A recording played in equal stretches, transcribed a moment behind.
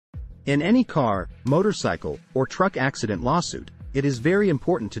In any car, motorcycle, or truck accident lawsuit, it is very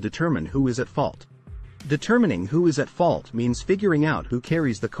important to determine who is at fault. Determining who is at fault means figuring out who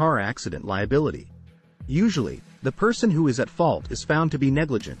carries the car accident liability. Usually, the person who is at fault is found to be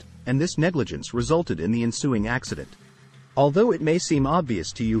negligent, and this negligence resulted in the ensuing accident. Although it may seem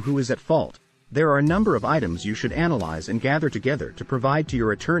obvious to you who is at fault, there are a number of items you should analyze and gather together to provide to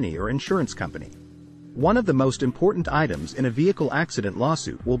your attorney or insurance company. One of the most important items in a vehicle accident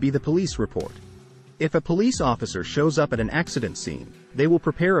lawsuit will be the police report. If a police officer shows up at an accident scene, they will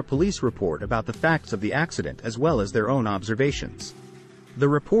prepare a police report about the facts of the accident as well as their own observations. The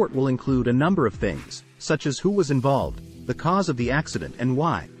report will include a number of things, such as who was involved, the cause of the accident and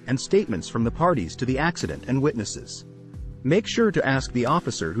why, and statements from the parties to the accident and witnesses. Make sure to ask the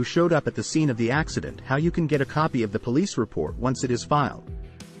officer who showed up at the scene of the accident how you can get a copy of the police report once it is filed.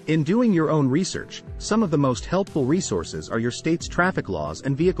 In doing your own research, some of the most helpful resources are your state's traffic laws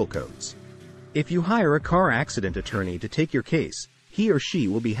and vehicle codes. If you hire a car accident attorney to take your case, he or she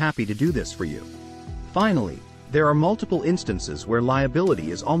will be happy to do this for you. Finally, there are multiple instances where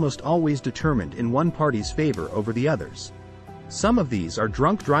liability is almost always determined in one party's favor over the others. Some of these are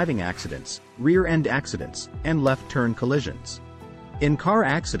drunk driving accidents, rear-end accidents, and left-turn collisions. In car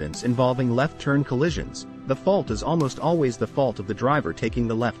accidents involving left-turn collisions, the fault is almost always the fault of the driver taking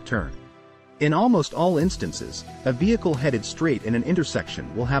the left turn. In almost all instances, a vehicle headed straight in an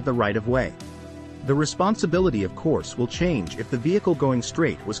intersection will have the right of way. The responsibility, of course, will change if the vehicle going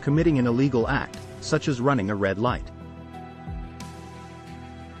straight was committing an illegal act, such as running a red light.